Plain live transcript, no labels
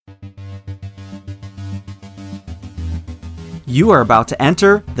You are about to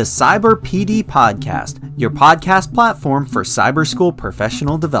enter the Cyber PD Podcast, your podcast platform for cyber school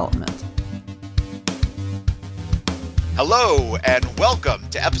professional development. Hello, and welcome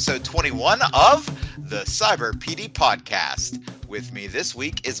to episode 21 of the Cyber PD Podcast. With me this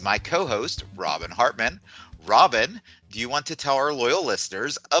week is my co-host, Robin Hartman. Robin, do you want to tell our loyal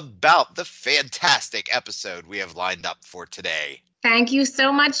listeners about the fantastic episode we have lined up for today? Thank you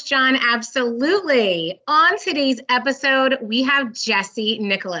so much, John. Absolutely. On today's episode, we have Jesse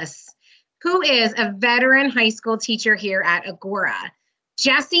Nicholas, who is a veteran high school teacher here at Agora.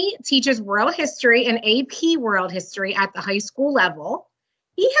 Jesse teaches world history and AP world history at the high school level.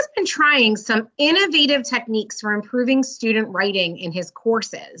 He has been trying some innovative techniques for improving student writing in his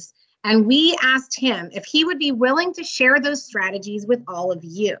courses. And we asked him if he would be willing to share those strategies with all of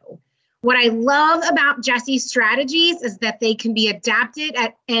you. What I love about Jesse's strategies is that they can be adapted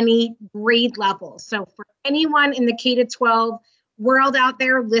at any grade level. So for anyone in the K-12 world out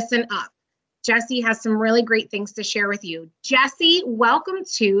there, listen up. Jesse has some really great things to share with you. Jesse, welcome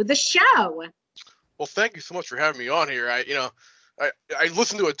to the show. Well, thank you so much for having me on here. I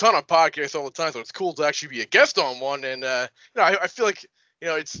listen to a ton of podcasts all the time, so it's cool to actually be a guest on one. And I feel like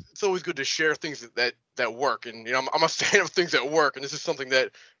it's always good to share things that work. And I'm a fan of things that work, and this is something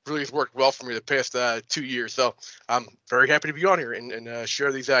that really has worked well for me the past 2 years. So I'm very happy to be on here and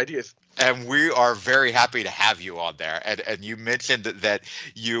share these ideas. And we are very happy to have you on there. And you mentioned that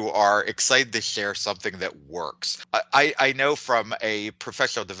you are excited to share something that works. I know from a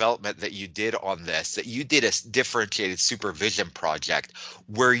professional development that you did on this, that you did a differentiated supervision project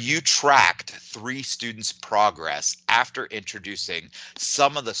where you tracked 3 students' progress after introducing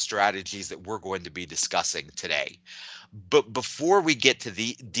some of the strategies that we're going to be discussing today. But before we get to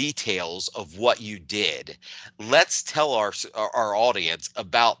the details of what you did, let's tell our audience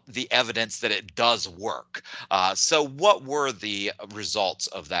about the evidence that it does work. So what were the results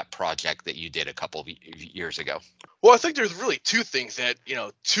of that project that you did a couple of years ago? Well, I think there's really 2 things that,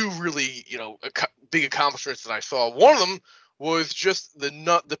 2 really, big accomplishments that I saw. One of them was just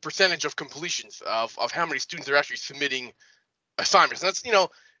the percentage of completions of how many students are actually submitting assignments. And that's,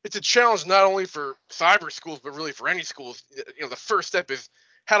 it's a challenge not only for cyber schools, but really for any schools. The first step is,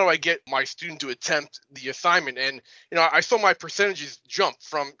 how do I get my student to attempt the assignment? And, I saw my percentages jump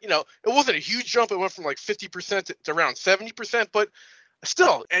from, it wasn't a huge jump. It went from like 50% to around 70%, but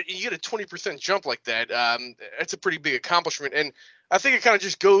still, and you get a 20% jump like that. That's a pretty big accomplishment. And I think it kind of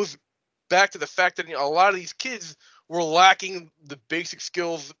just goes back to the fact that, a lot of these kids were lacking the basic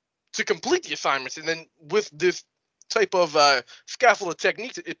skills to complete the assignments. And then with this type of scaffolded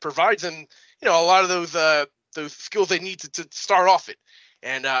techniques, it provides them, a lot of those skills they need to start off it.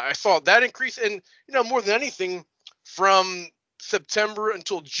 And I saw that increase. And, more than anything, from September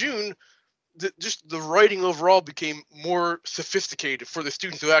until June, just the writing overall became more sophisticated for the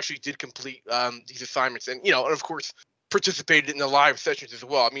students who actually did complete these assignments. And, and of course, participated in the live sessions as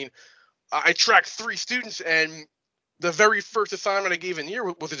well. I mean, I tracked 3 students, and the very first assignment I gave in the year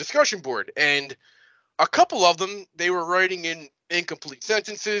was a discussion board. And a couple of them, they were writing in incomplete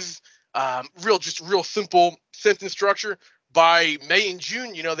sentences, real simple sentence structure. By May and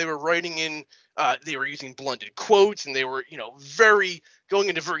June, they were writing in, they were using blended quotes, and they were, going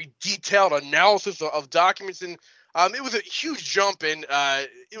into very detailed analysis of documents. And it was a huge jump, and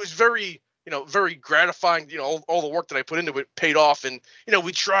it was very, very gratifying. All the work that I put into it paid off. And,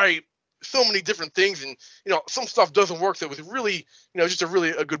 we try so many different things, and some stuff doesn't work. So it was really, just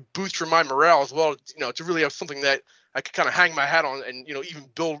a good boost for my morale as well, to really have something that I could kind of hang my hat on, and even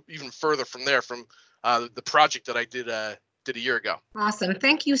build even further from there, from the project that I did a year ago. Awesome.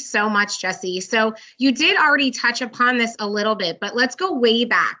 Thank you so much, Jesse. So you did already touch upon this a little bit, but let's go way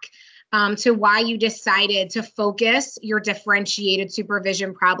back to why you decided to focus your differentiated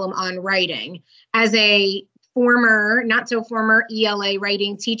supervision problem on writing. As a former, not so former ELA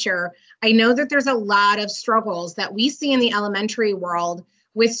writing teacher, I know that there's a lot of struggles that we see in the elementary world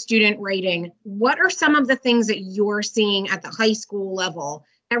with student writing. What are some of the things that you're seeing at the high school level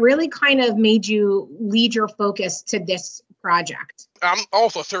that really kind of made you lead your focus to this project? I'm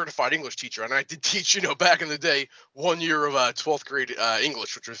also a certified English teacher, and I did teach, back in the day, 1 year of 12th grade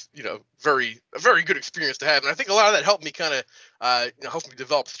English, which was, a very good experience to have. And I think a lot of that helped me kind of, helped me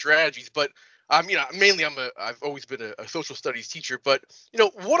develop strategies. But mainly I've always been a social studies teacher. But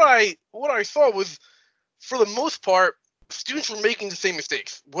what I saw was, for the most part, students were making the same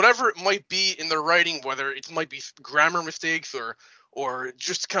mistakes, whatever it might be in their writing, whether it might be grammar mistakes or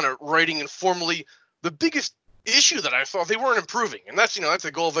just kind of writing informally. The biggest issue that I saw, they weren't improving. And that's, that's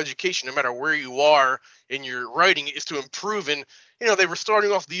the goal of education, no matter where you are in your writing, is to improve. And, they were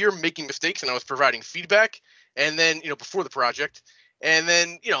starting off the year making mistakes, and I was providing feedback. and then, before the project, and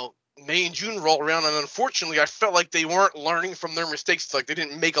then, May and June roll around, and unfortunately, I felt like they weren't learning from their mistakes. It's like they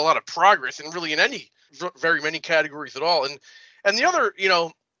didn't make a lot of progress, and really in any very many categories at all. And the other,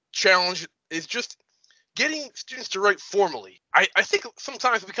 challenge is just getting students to write formally. I think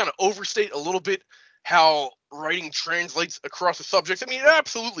sometimes we kind of overstate a little bit how writing translates across the subjects. I mean, it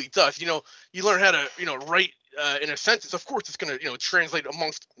absolutely does. You learn how to, write in a sentence. Of course, it's going to, translate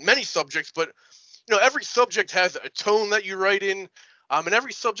amongst many subjects, but every subject has a tone that you write in. And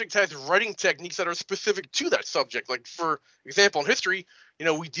every subject has writing techniques that are specific to that subject. Like, for example, in history,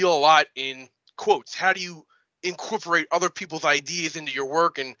 we deal a lot in quotes. How do you incorporate other people's ideas into your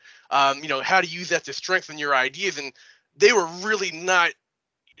work, and how to use that to strengthen your ideas? And they were really not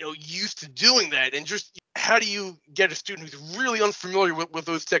used to doing that. And just how do you get a student who's really unfamiliar with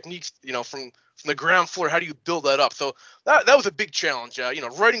those techniques, from the ground floor? How do you build that up? So that was a big challenge,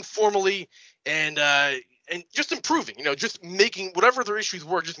 writing formally, and just improving, just making whatever their issues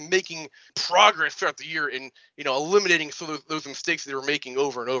were, just making progress throughout the year, and eliminating some of those mistakes they were making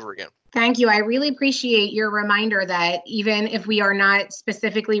over and over again. Thank you. I really appreciate your reminder that even if we are not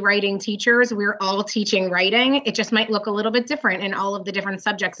specifically writing teachers, we're all teaching writing. It just might look a little bit different in all of the different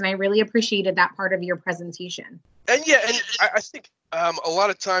subjects. And I really appreciated that part of your presentation. And I think a lot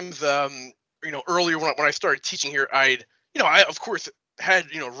of times, earlier when I started teaching here, I of course had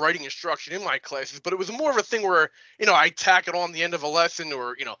writing instruction in my classes, but it was more of a thing where I tack it on the end of a lesson,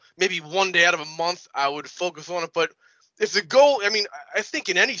 or maybe one day out of a month I would focus on it. But if the goal, I think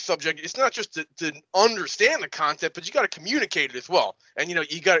in any subject, it's not just to understand the content, but you got to communicate it as well. And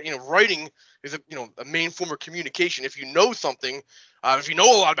you got writing is a main form of communication. If you know something, if you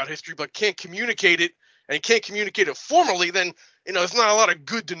know a lot about history but can't communicate it, and you can't communicate it formally, then it's not a lot of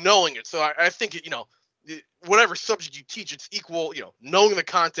good to knowing it. So I think whatever subject you teach, it's equal, knowing the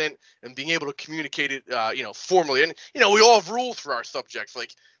content and being able to communicate it, formally. And, we all have rules for our subjects.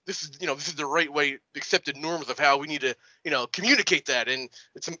 Like, this is the right way, accepted norms of how we need to, communicate that. And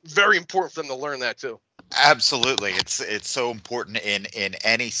it's very important for them to learn that too. Absolutely. It's so important in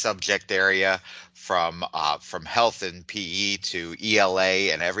any subject area, from health and PE to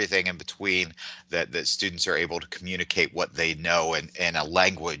ELA and everything in between, that students are able to communicate what they know in a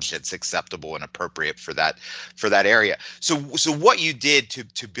language that's acceptable and appropriate for that area. So what you did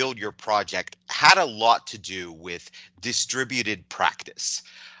to build your project had a lot to do with distributed practice.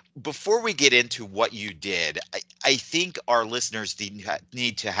 Before we get into what you did, I think our listeners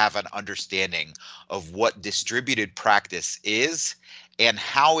need to have an understanding of what distributed practice is and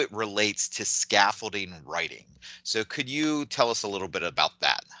how it relates to scaffolding writing. So could you tell us a little bit about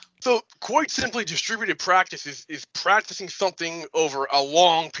that? So quite simply, distributed practice is practicing something over a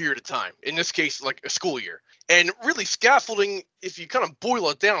long period of time. In this case, like a school year. And really, scaffolding, if you kind of boil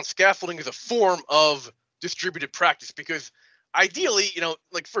it down, scaffolding is a form of distributed practice, because ideally,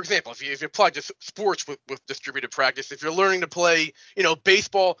 like, for example, if you apply to sports with distributed practice, if you're learning to play,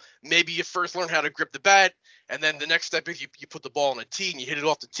 baseball, maybe you first learn how to grip the bat, and then the next step is you put the ball on a tee and you hit it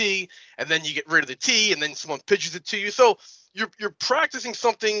off the tee, and then you get rid of the tee, and then someone pitches it to you. So you're practicing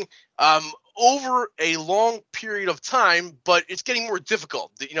something over a long period of time, but it's getting more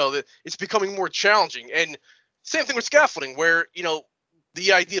difficult. It's becoming more challenging. And same thing with scaffolding, where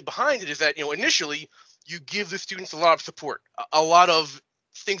the idea behind it is that initially you give the students a lot of support, a lot of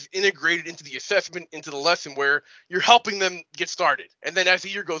things integrated into the assessment, into the lesson, where you're helping them get started. And then as the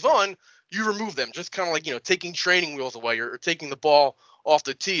year goes on, you remove them, just kind of like, taking training wheels away, or taking the ball off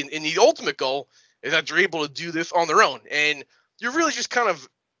the tee. And the ultimate goal is that they're able to do this on their own. And you're really just kind of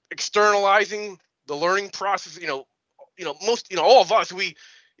externalizing the learning process. Most, all of us, we,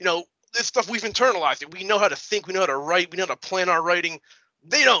 this stuff, we've internalized it. We know how to think, we know how to write, we know how to plan our writing.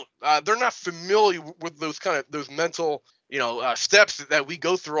 They don't. They're not familiar with those mental, steps that we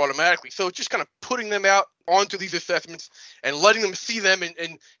go through automatically. So it's just kind of putting them out onto these assessments and letting them see them,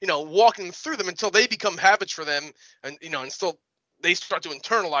 and walking them through them until they become habits for them, and until they start to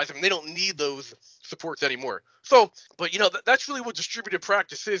internalize them. They don't need those supports anymore. So, but that's really what distributed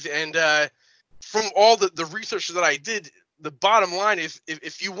practice is. And from all the research that I did, the bottom line is,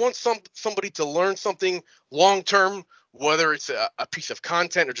 if you want somebody to learn something long term, whether it's a piece of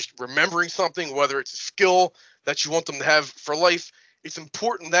content or just remembering something, whether it's a skill that you want them to have for life, it's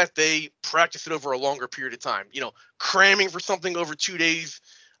important that they practice it over a longer period of time. Cramming for something over 2 days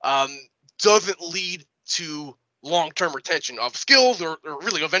doesn't lead to long-term retention of skills or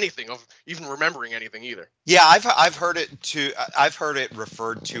really of anything, of even remembering anything either. Yeah, I've heard it to I've heard it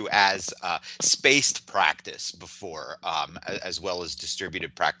referred to as spaced practice before, as well as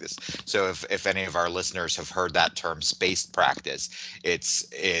distributed practice. So if any of our listeners have heard that term, spaced practice,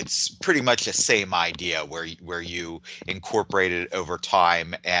 it's pretty much the same idea where you incorporate it over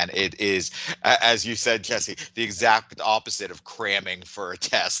time, and it is, as you said, Jesse, the exact opposite of cramming for a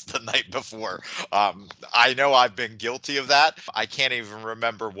test the night before. I know I've been guilty of that. I can't even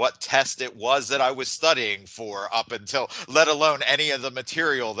remember what test it was that I was studying for up until, let alone any of the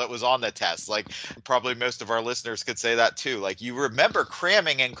material that was on the test. Like, probably most of our listeners could say that too. Like, you remember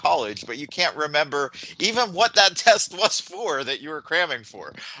cramming in college, but you can't remember even what that test was for that you were cramming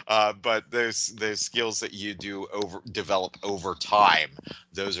for. But those skills that you do develop over time,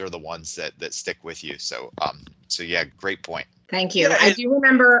 those are the ones that stick with you. So yeah, great point. Thank you. I do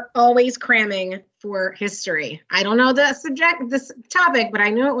remember always cramming for history. I don't know this topic, but I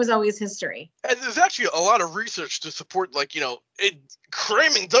knew it was always history. And there's actually a lot of research to support, like,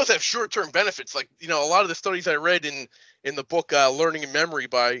 cramming does have short-term benefits. Like, a lot of the studies I read in the book Learning and Memory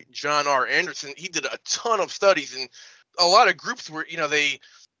by John R. Anderson, he did a ton of studies, and a lot of groups were,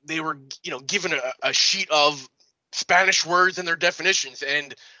 they were, given a sheet of Spanish words and their definitions,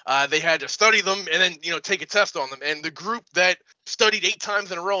 and they had to study them and then take a test on them. And the group that studied 8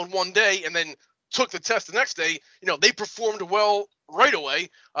 times in a row in one day and then took the test the next day, they performed well right away.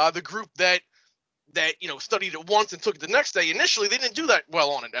 The group that studied it once and took it the next day, initially they didn't do that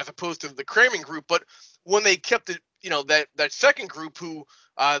well on it, as opposed to the cramming group. But when they kept it, that second group who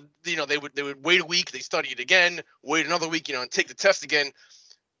they would wait a week, they study it again, wait another week, and take the test again.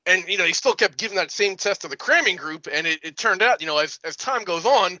 And, they still kept giving that same test to the cramming group. And it turned out, as time goes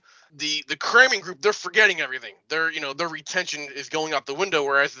on, the cramming group, they're forgetting everything. Their retention is going out the window.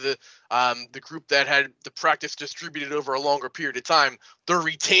 Whereas the group that had the practice distributed over a longer period of time, they're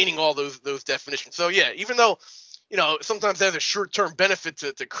retaining all those definitions. So, yeah, even though, sometimes there's a short-term benefit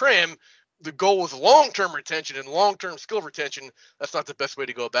to cram, the goal is long-term retention and long-term skill retention. That's not the best way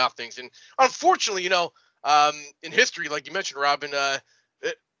to go about things. And unfortunately, in history, like you mentioned, Robin,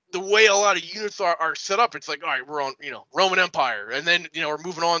 the way a lot of units are set up, it's like, all right, we're on, Roman Empire, and then, we're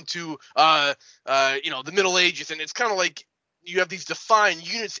moving on to, the Middle Ages, and it's kind of like you have these defined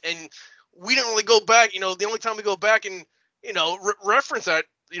units, and we don't really go back. The only time we go back and, reference that,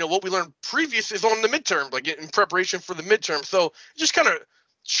 what we learned previous is on the midterm, like in preparation for the midterm. So just kind of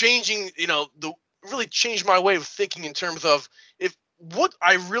changing, really changed my way of thinking in terms of if what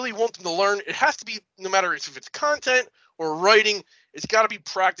I really want them to learn, it has to be, no matter if it's content or writing, it's got to be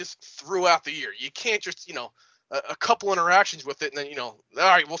practiced throughout the year. You can't just, a couple interactions with it and then, all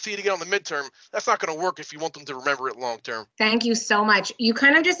right, we'll see it again on the midterm. That's not going to work if you want them to remember it long term. Thank you so much. You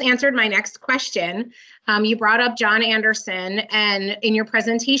kind of just answered my next question. You brought up John Anderson, and in your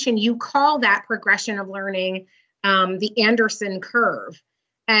presentation, you call that progression of learning the Anderson curve.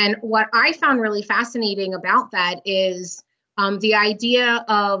 And what I found really fascinating about that is the idea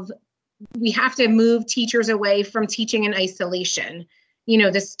of we have to move teachers away from teaching in isolation.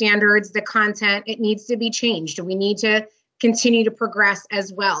 The standards, the content, it needs to be changed. We need to continue to progress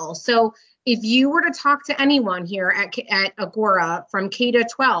as well. So if you were to talk to anyone here at Agora from K to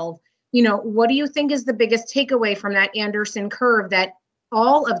 12, what do you think is the biggest takeaway from that Anderson curve that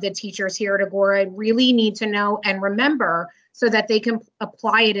all of the teachers here at Agora really need to know and remember so that they can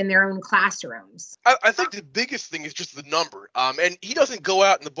apply it in their own classrooms? I think the biggest thing is just the number. And he doesn't go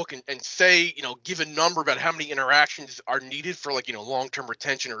out in the book and say, give a number about how many interactions are needed for long-term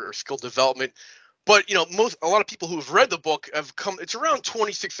retention or skill development. But, a lot of people who have read the book it's around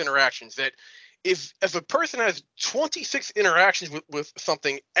 26 interactions. That if a person has 26 interactions with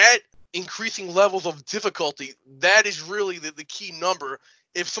something at increasing levels of difficulty, that is really the key number.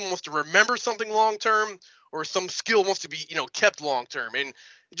 If someone wants to remember something long-term, or some skill wants to be, kept long term. And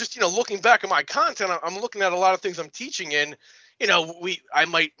just, looking back at my content, I'm looking at a lot of things I'm teaching in. I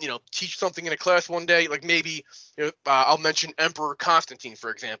might, teach something in a class one day, like maybe I'll mention Emperor Constantine,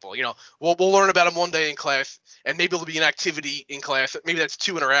 for example. We'll learn about him one day in class, and maybe there'll be an activity in class. Maybe that's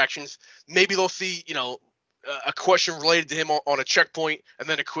 2 interactions. Maybe they'll see, a question related to him on a checkpoint, and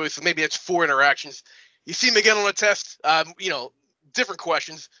then a quiz. So maybe that's 4 interactions. You see him again on a test, different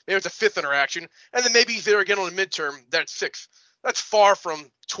questions. Maybe it's a 5th interaction, and then maybe he's there again on the midterm. That's 6. That's far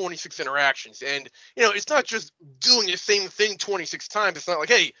from 26 interactions. And it's not just doing the same thing 26 times. It's not like,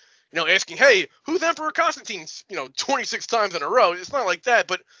 hey, asking, hey, who's Emperor Constantine? 26 times in a row. It's not like that.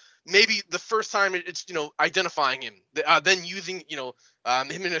 But maybe the first time it's identifying him, then using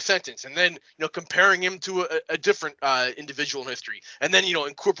him in a sentence, and then comparing him to a different individual in history, and then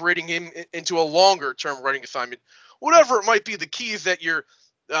incorporating him into a longer term writing assignment. Whatever it might be, the key is that you're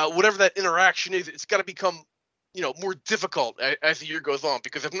whatever that interaction is, it's got to become more difficult as the year goes on,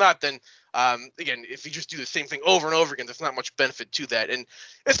 because if not, then again, if you just do the same thing over and over again, there's not much benefit to that. And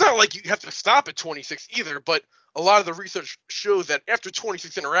it's not like you have to stop at 26 either, but a lot of the research shows that after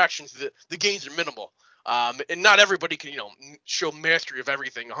 26 interactions, the gains are minimal. And not everybody can, show mastery of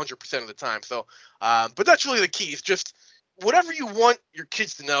everything 100% of the time. So, but that's really the key, is just whatever you want your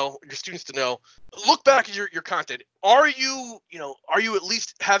kids to know, your students to know, look back at your content. Are you at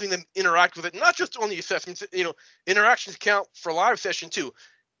least having them interact with it? Not just on the assessments, interactions count for live session too.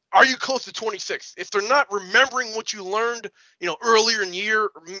 Are you close to 26? If they're not remembering what you learned, earlier in the year,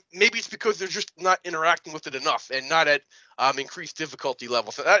 maybe it's because they're just not interacting with it enough and not at increased difficulty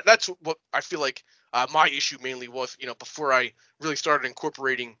level. So that's what I feel like my issue mainly was, before I really started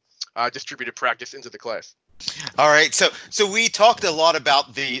incorporating distributed practice into the class. All right, so we talked a lot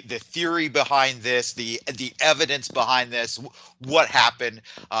about the theory behind this, the evidence behind this, what happened.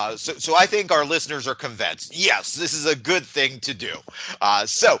 So I think our listeners are convinced. Yes, this is a good thing to do.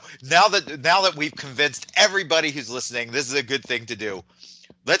 So now that we've convinced everybody who's listening, this is a good thing to do.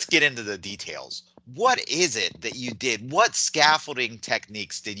 Let's get into the details. What is it that you did? What scaffolding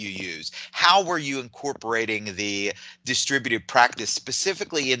techniques did you use? How were you incorporating the distributed practice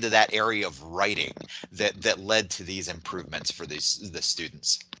specifically into that area of writing that led to these improvements for the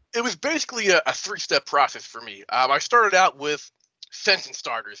students? It was basically a three-step process for me. I started out with sentence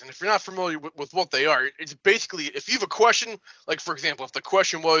starters, and if you're not familiar with what they are, it's basically, if you have a question, like for example, if the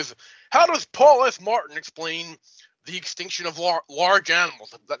question was, how does Paul S. Martin explain the extinction of large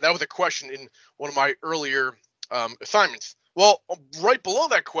animals? That was a question in one of my earlier assignments. Well, right below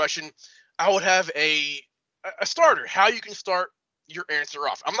that question, I would have a starter, how you can start your answer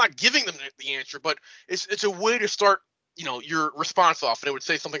off. I'm not giving them the answer, but it's a way to start your response off. And it would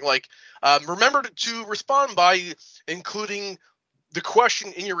say something like, remember to respond by including the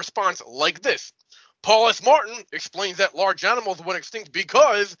question in your response like this. Paul S. Martin explains that large animals went extinct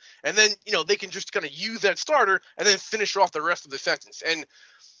because, and then, they can just kind of use that starter and then finish off the rest of the sentence. And,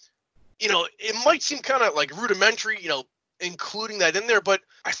 it might seem kind of like rudimentary, including that in there, but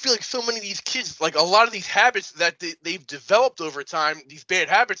I feel like so many of these kids, like a lot of these habits that they've developed over time, these bad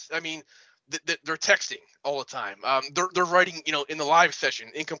habits, I mean, they're texting all the time. They're writing, in the live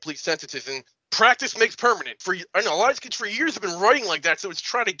session, incomplete sentences, and practice makes permanent. I know a lot of kids for years have been writing like that, so it's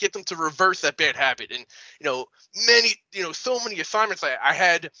trying to get them to reverse that bad habit. And so many assignments I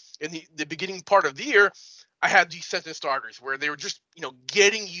had in the beginning part of the year, I had these sentence starters where they were just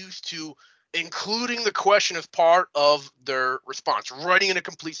getting used to including the question as part of their response, writing in a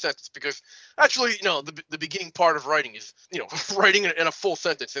complete sentence, because actually, the beginning part of writing is writing in a full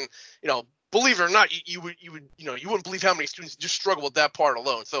sentence. And believe it or not, you wouldn't believe how many students just struggle with that part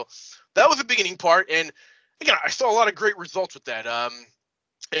alone. So that was the beginning part, and again, I saw a lot of great results with that.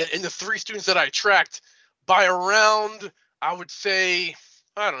 And the three students that I tracked, by around, I would say,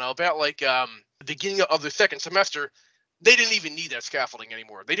 I don't know, about like the beginning of the second semester, they didn't even need that scaffolding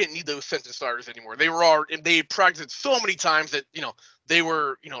anymore. They didn't need those sentence starters anymore. They practiced so many times that they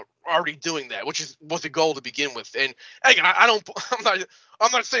were already doing that, which was the goal to begin with. And again,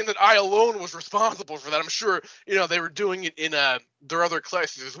 I'm not saying that I alone was responsible for that. I'm sure they were doing it in their other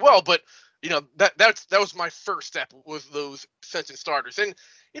classes as well. But that was my first step, was those sentence starters. And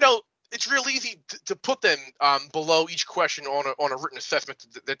it's real easy to put them below each question on a written assessment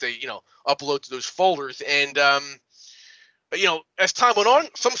that they upload to those folders. And as time went on,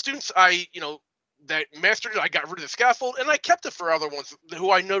 some students that mastered it, I got rid of the scaffold, and I kept it for other ones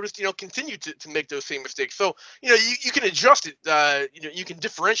who I noticed, continued to make those same mistakes. So, you can adjust it, you can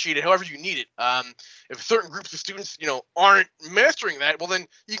differentiate it however you need it. If certain groups of students, aren't mastering that, well, then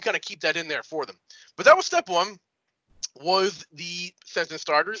you can kind of keep that in there for them. But that was step one, was the sentence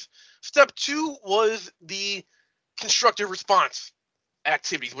starters. Step two was the constructive response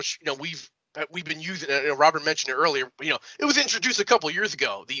activities, which, we've been using. Robert mentioned it earlier. It was introduced a couple of years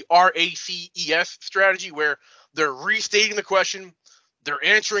ago, the RACES strategy, where they're restating the question, they're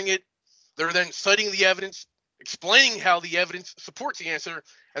answering it, they're then citing the evidence, explaining how the evidence supports the answer,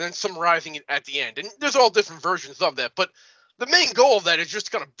 and then summarizing it at the end. And there's all different versions of that, but the main goal of that is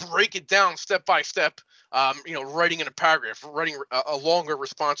just kind of break it down step by step. Writing in a paragraph, writing a longer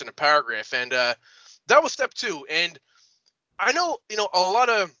response in a paragraph, and that was step two. And I know, a lot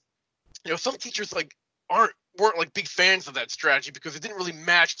of some teachers weren't like big fans of that strategy because it didn't really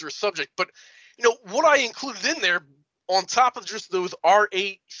match their subject. But what I included in there on top of just those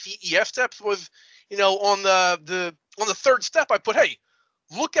RACES steps was, on the third step, I put, hey,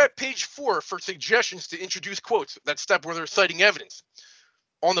 Look at page 4 for suggestions to introduce quotes, that step where they're citing evidence.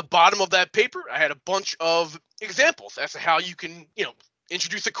 On the bottom of that paper, I had a bunch of examples as to how you can,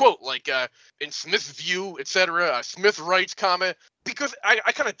 introduce a quote, like in Smith's view, etc. Smith writes, comma, because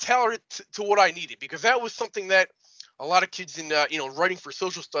I kind of tailored it to what I needed, because that was something that a lot of kids in writing for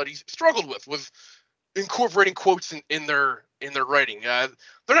social studies struggled with, was incorporating quotes in their writing. They're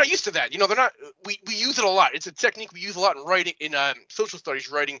not used to that. They're not. We use it a lot. It's a technique we use a lot in writing, in social studies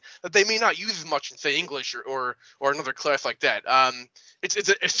writing, that they may not use as much in, say, English or another class like that.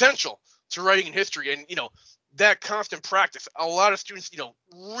 It's essential to writing in history, and that constant practice. A lot of students,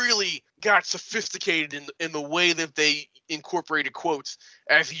 really got sophisticated in the way that they incorporated quotes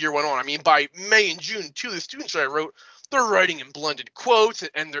as the year went on. I mean, by May and June, 2 of the students that I wrote, they're writing in blended quotes,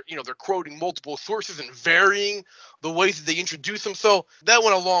 and they're quoting multiple sources and varying the ways that they introduce them. So that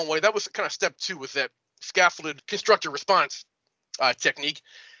went a long way. That was kind of step 2, with that scaffolded constructive response technique.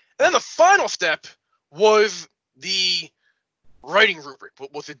 And then the final step was the writing rubric,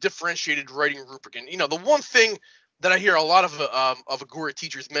 was a differentiated writing rubric. And the one thing that I hear a lot of Agora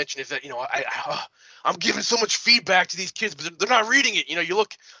teachers mention is that I'm giving so much feedback to these kids, but they're not reading it. You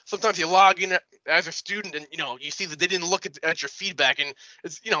look, sometimes you log in as a student, and you see that they didn't look at your feedback, and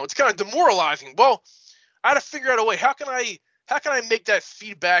it's kind of demoralizing. Well, I had to figure out a way. How can I make that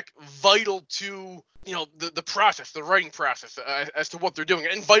feedback vital to the process, the writing process, as to what they're doing,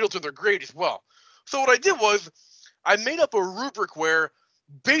 and vital to their grade as well. So what I did was, I made up a rubric where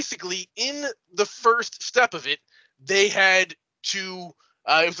basically in the first step of it, they had to,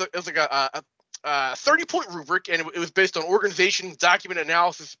 it was like a 30-point rubric, and it was based on organization, document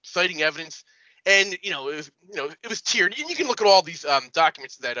analysis, citing evidence, and it was tiered. And you can look at all these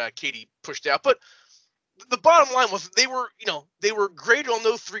documents that Katie pushed out, but the bottom line was they were graded on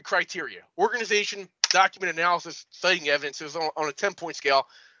those 3 criteria: organization, document analysis, citing evidence. It was on a 10-point scale.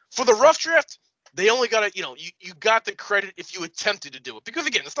 For the rough draft, they only got it, you got the credit if you attempted to do it, because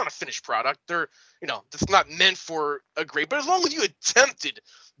again, it's not a finished product. It's not meant for a grade, but as long as you attempted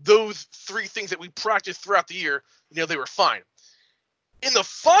those 3 things that we practiced throughout the year, they were fine. In the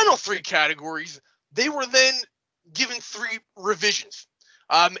final 3 categories, they were then given 3 revisions.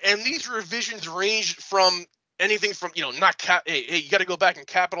 And these revisions ranged from anything from, hey, you got to go back and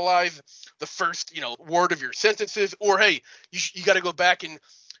capitalize the first, word of your sentences, or hey, you got to go back and,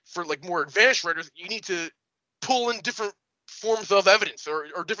 for like more advanced writers, you need to pull in different forms of evidence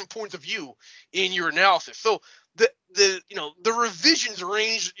or different points of view in your analysis. So the revisions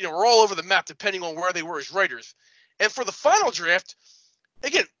ranged, were all over the map depending on where they were as writers. And for the final draft,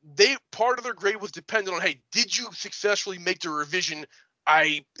 again, part of their grade was dependent on, hey, did you successfully make the revision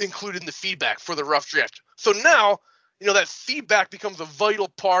I included in the feedback for the rough draft? So now, that feedback becomes a vital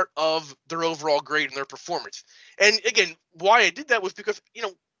part of their overall grade and their performance. And again, why I did that was because,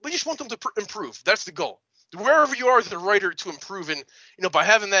 we just want them to improve. That's the goal. Wherever you are as a writer, to improve. And, by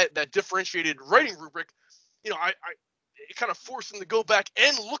having that differentiated writing rubric, it kind of forced them to go back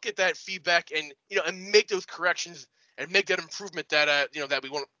and look at that feedback and, and make those corrections and make that improvement that, that we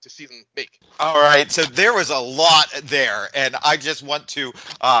want to see them make. All right. So there was a lot there, and I just want to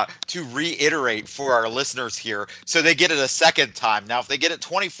reiterate for our listeners here, so they get it a second time. Now, if they get it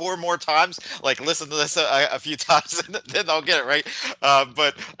 24 more times, like listen to this a few times, then they'll get it right.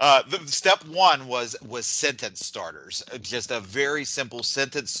 But the step 1 was sentence starters, just a very simple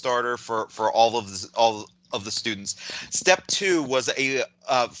sentence starter for all of the students. Step 2 was a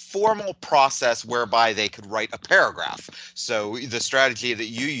formal process whereby they could write a paragraph. So the strategy that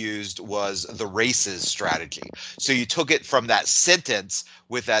you used was the races strategy. So you took it from that sentence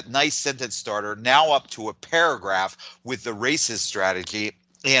with that nice sentence starter, now up to a paragraph with the races strategy.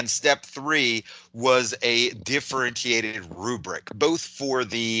 And step 3 was a differentiated rubric, both for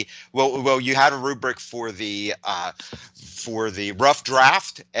the you had a rubric for the rough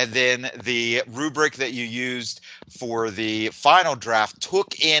draft, and then the rubric that you used for the final draft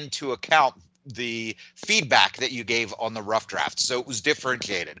took into account the feedback that you gave on the rough draft. So it was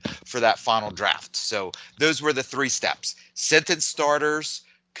differentiated for that final draft. So those were the 3 steps: sentence starters,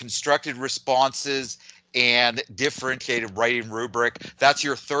 constructed responses, and differentiated writing rubric. That's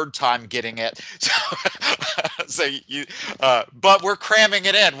your 3rd time getting it. So but we're cramming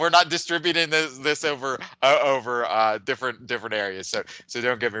it in. We're not distributing this over different areas. So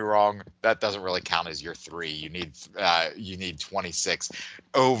don't get me wrong. That doesn't really count as your 3. You need 26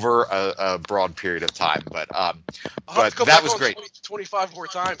 over a broad period of time. But that was great. 25 more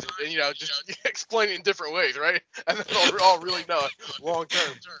times, and just explain it in different ways, right? And then I'll really know it long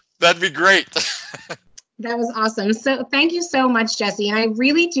term. That'd be great. That was awesome. So thank you so much, Jesse. And I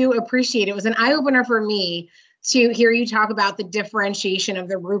really do appreciate it. It was an eye-opener for me to hear you talk about the differentiation of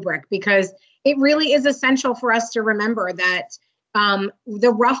the rubric, because it really is essential for us to remember that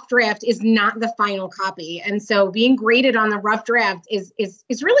the rough draft is not the final copy. And so being graded on the rough draft is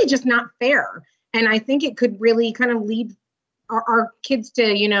really just not fair. And I think it could really kind of lead our kids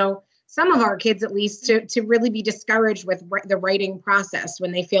to, some of our kids at least, to really be discouraged with the writing process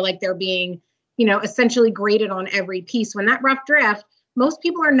when they feel like they're being, essentially graded on every piece. When that rough draft, most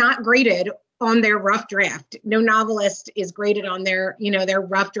people are not graded on their rough draft. No novelist is graded on their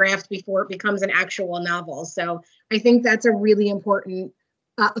rough draft before it becomes an actual novel. So I think that's a really important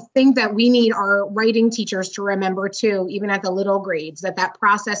thing that we need our writing teachers to remember too, even at the little grades, that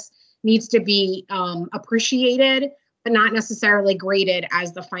process needs to be appreciated, but not necessarily graded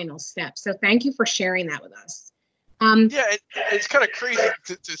as the final step. So thank you for sharing that with us. It's kind of crazy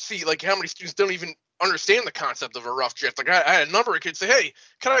to see like how many students don't even understand the concept of a rough draft. Like I had a number of kids say, "Hey,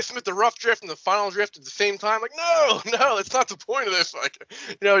 can I submit the rough draft and the final draft at the same time?" Like, no, that's not the point of this. Like,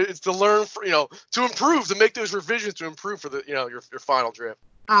 it's to learn, to improve, to make those revisions to improve for the, your final draft.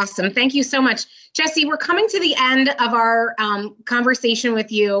 Awesome. Thank you so much. Jesse, we're coming to the end of our conversation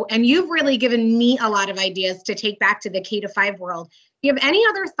with you, and you've really given me a lot of ideas to take back to the K-5 world. Do you have any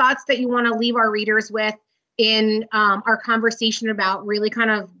other thoughts that you want to leave our readers with in our conversation about really kind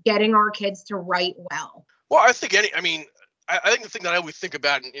of getting our kids to write well? Well, I think I think the thing that I always think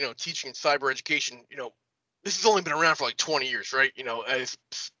about in, teaching in cyber education, this has only been around for like 20 years, right? As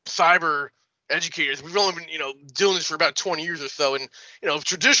cyber educators, we've only been, doing this for about 20 years or so. And,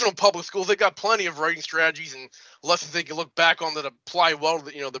 traditional public schools, they got plenty of writing strategies and lessons they can look back on that apply well to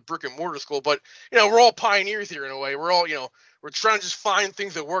the, the brick and mortar school. But, we're all pioneers here in a way. We're all, we're trying to just find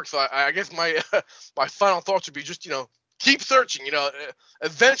things that work. So I guess my my final thoughts would be just, keep searching.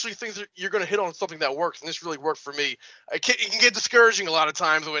 Eventually things you're going to hit on something that works, and this really worked for me. It can get discouraging a lot of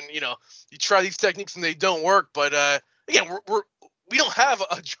times when you try these techniques and they don't work. But again, we don't have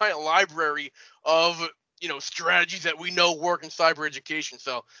a giant library of strategies that we know work in cyber education.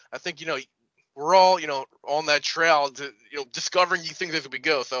 So I think we're all on that trail to discovering new things as we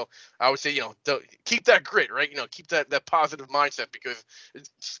go. So I would say keep that grit, right? Keep that positive mindset, because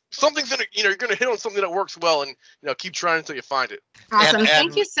something's gonna you're gonna hit on something that works well, and keep trying until you find it. Awesome.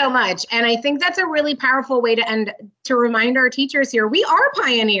 Thank you so much. And I think that's a really powerful way to end, to remind our teachers here, we are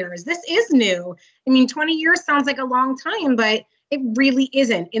pioneers. This is new. 20 years sounds like a long time, but it really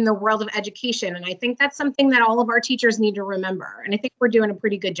isn't in the world of education. And I think that's something that all of our teachers need to remember. And I think we're doing a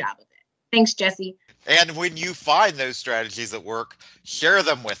pretty good job of it. Thanks, Jesse. And when you find those strategies that work, share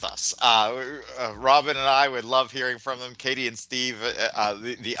them with us. Robin and I would love hearing from them. Katie and Steve,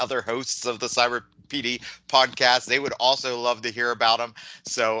 the other hosts of the Cyber PD podcast, they would also love to hear about them.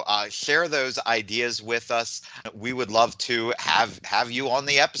 So share those ideas with us. We would love to have you on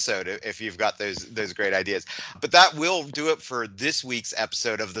the episode if you've got those great ideas. But that will do it for this week's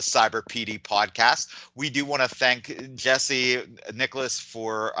episode of the Cyber PD podcast. We do want to thank Jesse, Nicholas,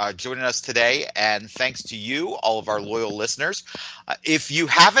 for joining us today, and thanks to you, all of our loyal listeners. If you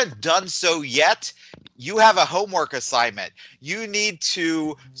haven't done so yet, you have a homework assignment. You need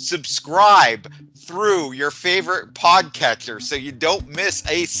to subscribe through your favorite podcatcher so you don't miss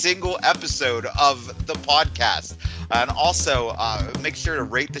a single episode of the podcast. And also make sure to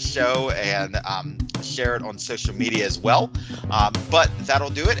rate the show and share it on social media as well. But that'll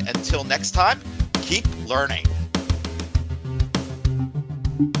do it. Until next time, keep learning.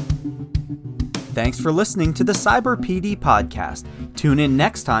 Thanks for listening to the Cyber PD podcast. Tune in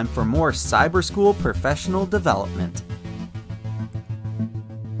next time for more cyber school professional development.